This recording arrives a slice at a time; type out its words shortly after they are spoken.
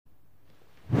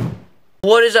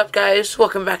What is up, guys?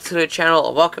 Welcome back to the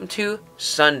channel. Welcome to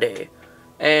Sunday.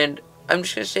 And I'm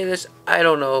just gonna say this, I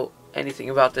don't know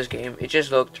anything about this game. It just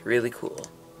looked really cool.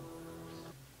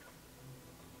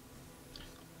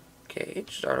 Okay,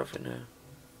 start off in a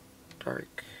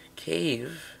dark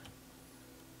cave.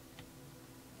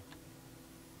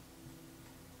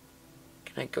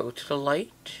 Can I go to the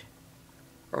light?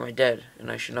 Or am I dead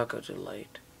and I should not go to the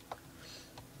light?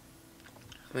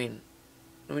 I mean,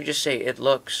 let me just say, it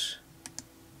looks...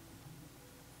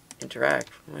 Interact.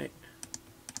 Wait.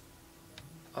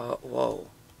 Whoa.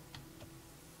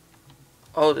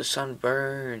 Oh, the sun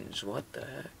burns. What the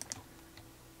heck?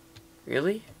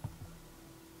 Really?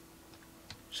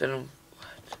 What?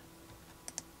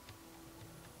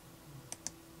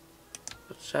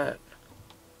 What's that?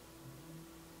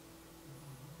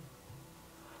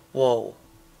 Whoa.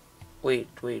 Wait.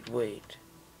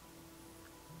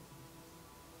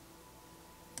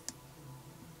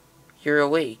 You're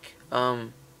awake.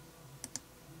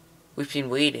 We've been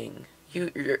waiting.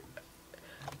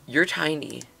 You're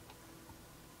tiny.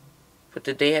 But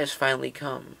the day has finally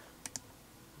come.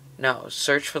 Now,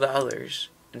 search for the others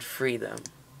and free them.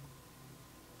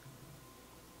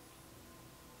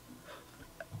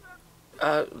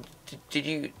 Did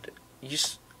you...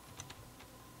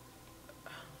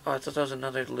 Oh, I thought that was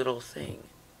another little thing.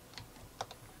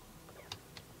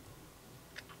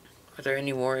 Are there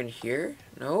any more in here?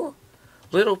 No?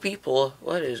 Little people,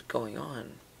 what is going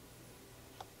on?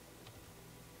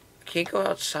 I can't go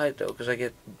outside though, because I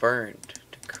get burned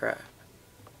to crap.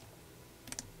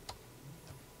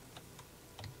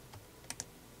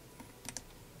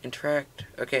 Interact.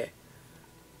 Okay.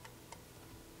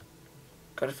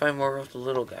 Gotta find more of the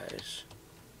little guys.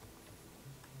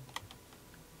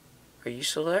 Are you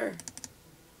still there?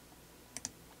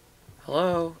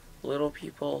 Hello, little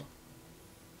people.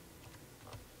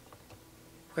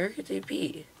 Where could they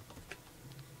be?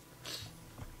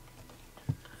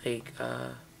 Like,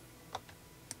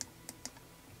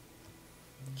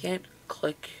 can't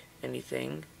click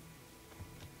anything.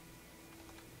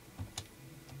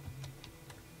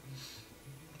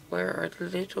 Where are the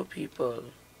little people?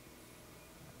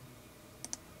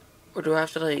 Or do I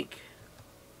have to, like...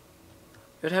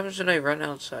 What happens when I run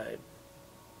outside?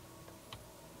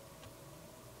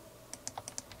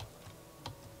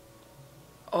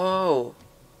 Oh!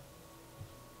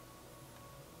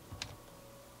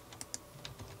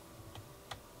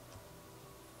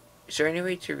 Is there any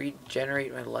way to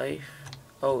regenerate my life?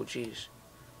 Oh, jeez.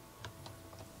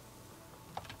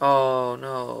 Oh,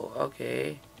 no.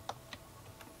 Okay.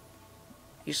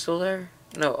 You still there?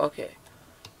 No, okay.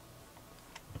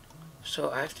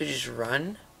 So I have to just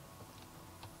run?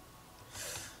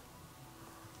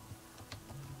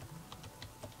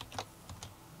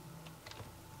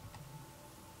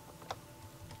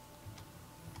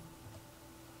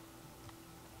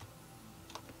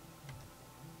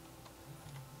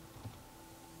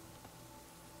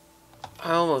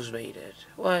 I almost made it.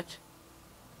 What?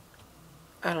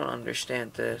 I don't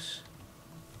understand this.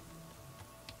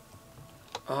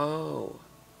 Oh.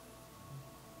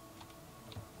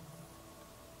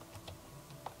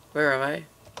 Where am I?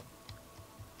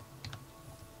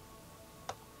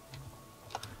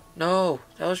 No,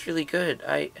 that was really good.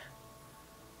 I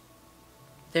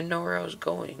didn't know where I was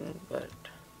going, but...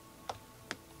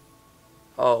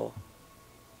 Oh.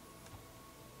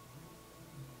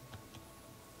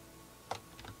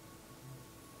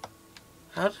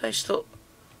 How did I still...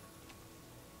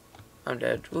 I'm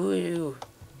dead. Ooh.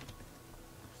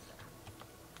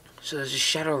 So there's a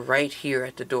shadow right here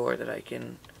at the door that I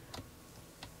can...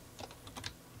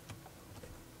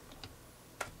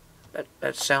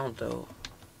 That sound, though.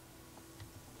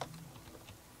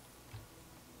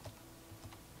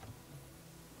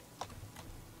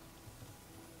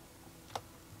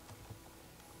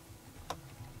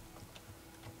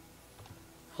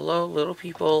 Hello, little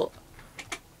people.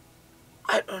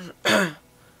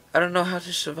 I don't know how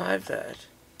to survive that.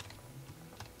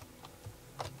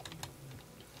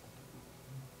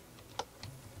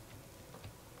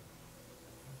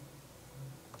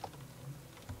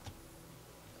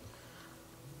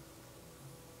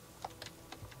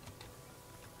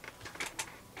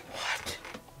 What?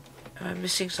 Am I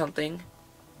missing something?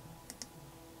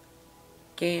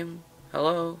 Game,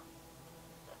 hello?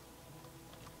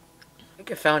 I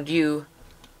think I found you.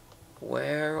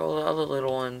 Where are all the other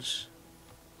little ones?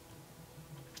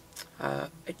 I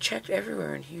checked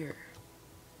everywhere in here.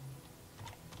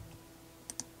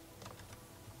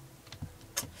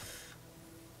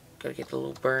 Gotta get the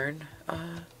little burn.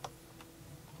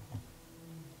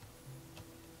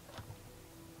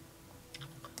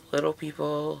 Little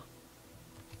people.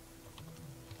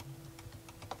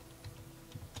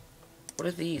 What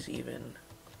are these even?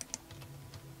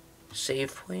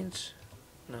 Save points?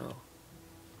 No.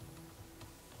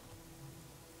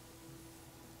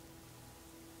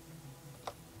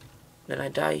 Then I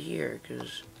die here,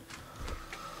 because...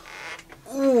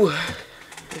 Ooh!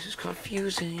 This is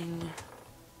confusing.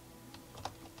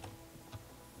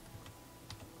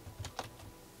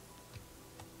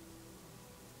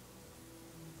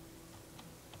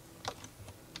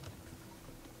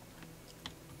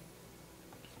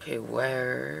 Okay,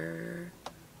 where...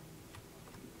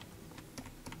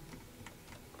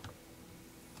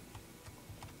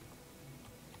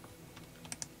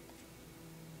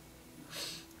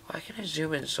 Why can I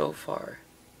zoom in so far?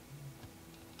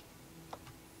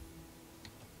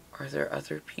 Are there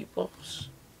other peoples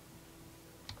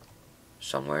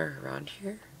somewhere around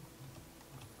here?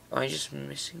 Am I just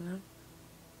missing them?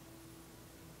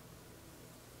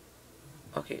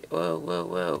 Okay, whoa, whoa,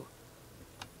 whoa.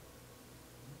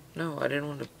 No, I didn't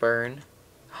want to burn.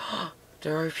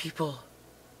 There are people.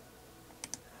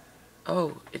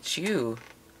 Oh, it's you.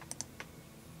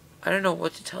 I don't know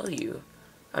what to tell you.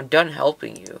 I'm done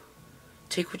helping you.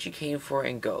 Take what you came for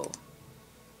and go.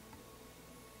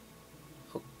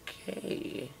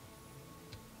 Okay.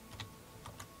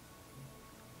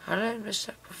 How did I miss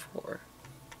that before?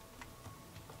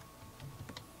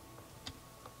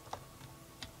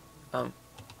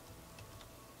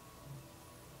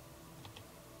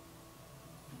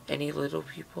 Any little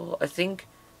people? I think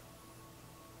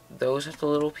those have the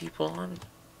little people on.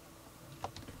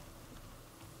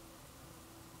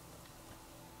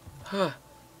 Huh.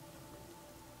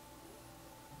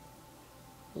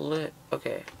 Lit.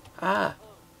 Okay. Ah.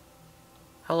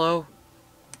 Hello.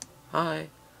 Hi.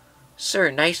 Sir,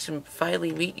 nice to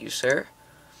finally meet you, sir.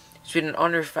 It's been an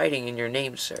honor fighting in your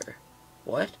name, sir.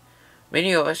 What?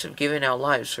 Many of us have given our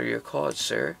lives for your cause,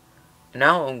 sir. And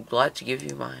now I'm glad to give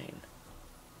you mine.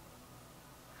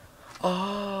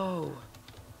 Oh.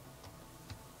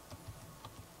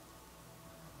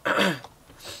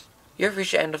 You have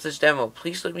reached the end of this demo.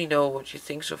 Please let me know what you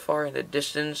think so far in the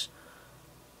distance.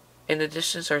 In the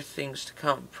distance are things to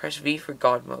come. Press V for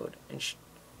God mode. And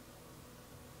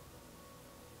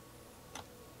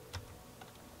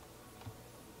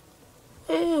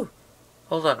Ooh.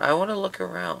 Hold on. I want to look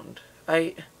around.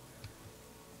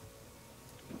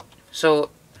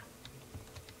 So,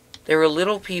 there were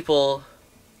little people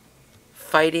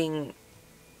fighting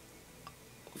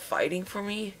for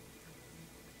me.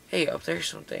 Hey, up there's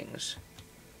some things.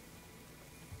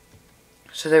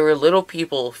 So there were little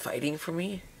people fighting for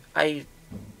me.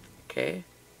 Okay.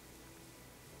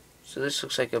 So this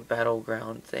looks like a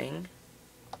battleground thing.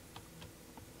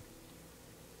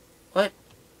 What?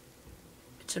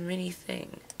 It's a mini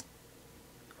thing.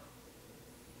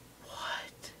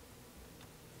 What?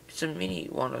 It's a mini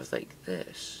one of like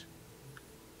this.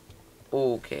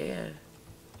 Okay.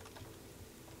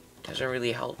 Doesn't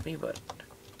really help me, but...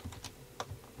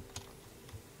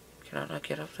 Can I not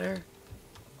get up there?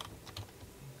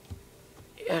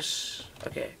 Yes.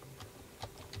 Okay.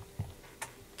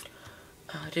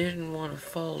 I didn't want to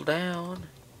fall down.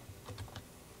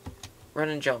 Run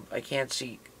and jump. I can't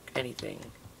see anything.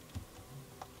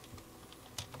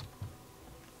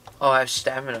 Oh, I have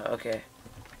stamina. Okay.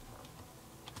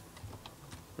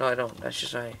 No, I don't. That's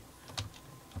just my...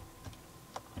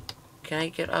 Can I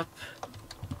get up?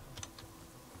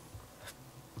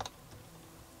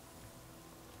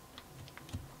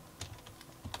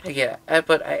 Yeah,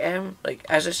 but I am, like,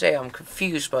 as I say, I'm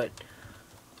confused, but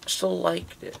I still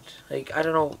liked it. Like, I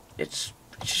don't know, it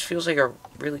just feels like a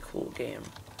really cool game.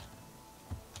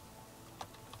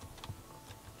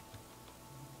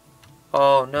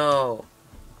 Oh, no.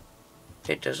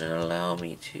 It doesn't allow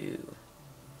me to.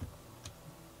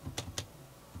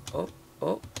 Oh,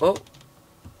 oh, oh.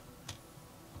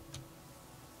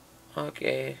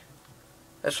 Okay.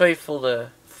 Let's wait for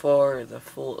the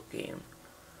full game.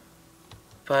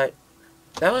 But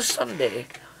that was Sunday.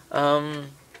 I'm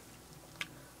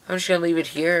just gonna leave it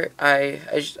here.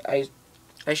 As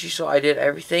you saw, I did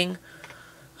everything.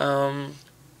 But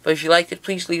if you liked it,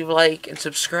 please leave a like and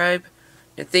subscribe.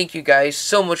 And thank you guys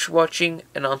so much for watching.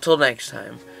 And until next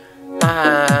time,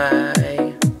 bye.